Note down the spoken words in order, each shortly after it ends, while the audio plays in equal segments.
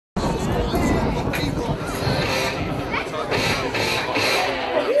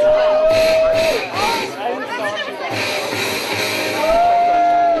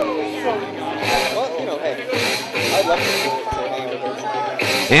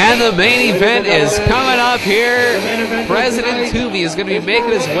And the main event is coming up here. President Tubi is going to be making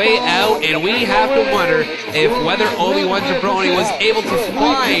his way out, and we have to wonder if whether Obi-Wan Jabroni was able to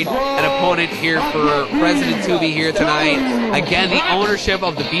find an opponent here for President Tubi here tonight. Again, the ownership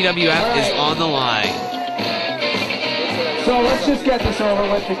of the BWF is on the line. So let's just get this over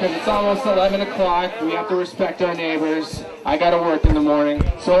with because it's almost 11 o'clock. We have to respect our neighbors. I got to work in the morning.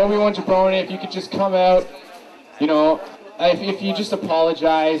 So Obi-Wan Jabroni, if you could just come out, you know, if you just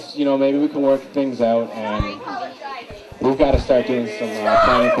apologize, you know, maybe we can work things out, and we've got to start doing some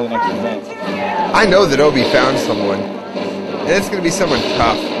planning for the next event. I know that Obi found someone, and it's going to be someone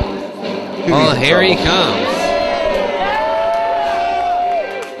tough. Well, here he comes.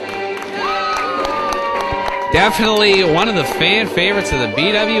 Definitely one of the fan favorites of the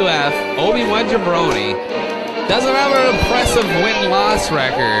BWF, Obi-Wan Jabroni. Doesn't have an impressive win-loss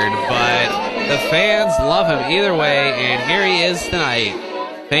record, but the fans love him either way, and here he is tonight,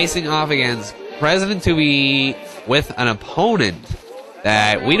 facing off against President Tubi with an opponent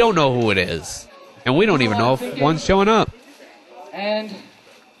that we don't know who it is, and we don't even know if one's showing up. And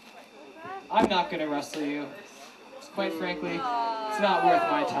I'm not going to wrestle you. Quite frankly, it's not worth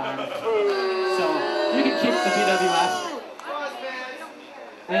my time. So you can keep the BWF.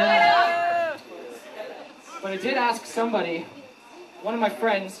 But I did ask somebody, one of my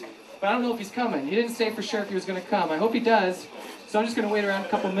friends, but I don't know if he's coming. He didn't say for sure if he was going to come. I hope he does. So I'm just going to wait around a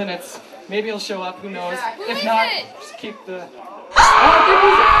couple minutes. Maybe he'll show up. Who knows? If not, just keep the...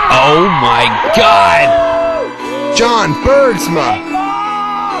 Oh my God! John Bergsma!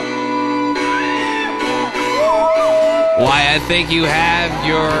 Why, I think you have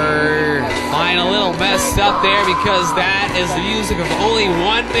your line a little messed up there because that is the music of only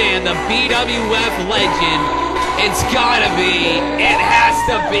one man, the BWF legend. It's gotta be, it has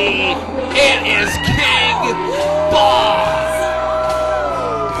to be, it is King Bong!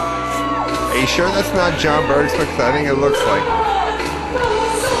 Are you sure that's not John Bergsma? Because I think it looks like it.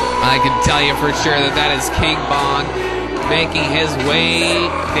 I can tell you for sure that that is King Bong making his way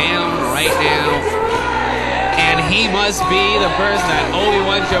down right now. And he must be the person that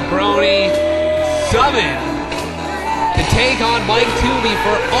Obi-Wan Jabroni summoned to take on Mike Tubi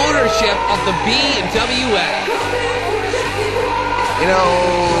for ownership of the BWF. You know,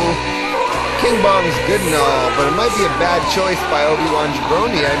 King Bong's good and all, but it might be a bad choice by Obi-Wan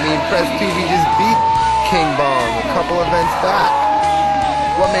Jabroni. I mean, Prez Tubi just beat King Bong a couple events back.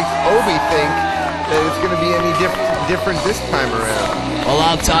 What makes Obi think that it's going to be any different this time around? Well,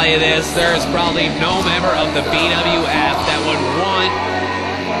 I'll tell you this, there's probably no member of the BWF that would want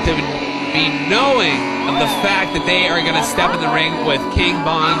to be knowing of the fact that they are going to step in the ring with King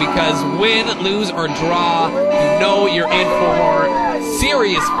Bong, because win, lose, or draw, you know you're in for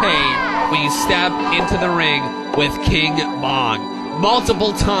serious pain when you step into the ring with King Bong.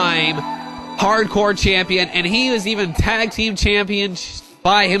 Multiple-time hardcore champion, and he was even tag team champion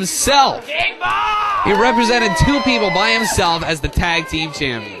by himself. King Bong! He represented two people by himself as the tag team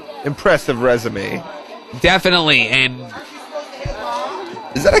champion. Impressive resume. Definitely, and...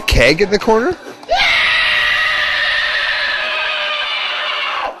 Is that a keg in the corner?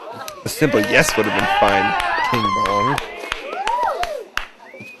 A simple yes would have been fine, King Bong.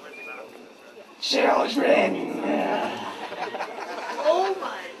 Children, oh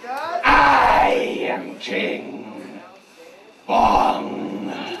my God! I am King Bong.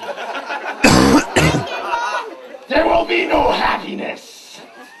 There will be no happiness.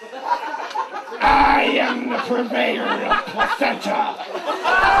 I am the purveyor of placenta.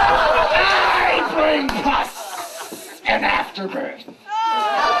 I bring pus and afterbirth.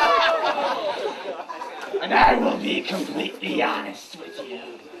 And I will be completely honest with you.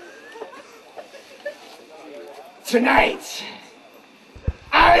 Tonight,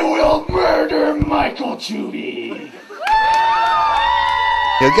 I will murder Michael Tubi.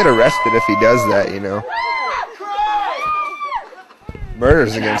 He'll get arrested if he does that, you know.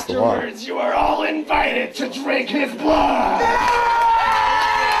 Murder's against the law. Afterwards, you are all invited to drink his blood.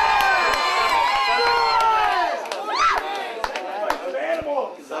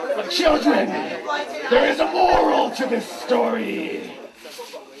 Children, there is a moral to this story.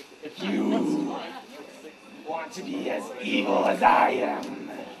 If you want to be as evil as I am,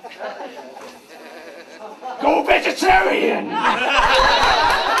 go vegetarian.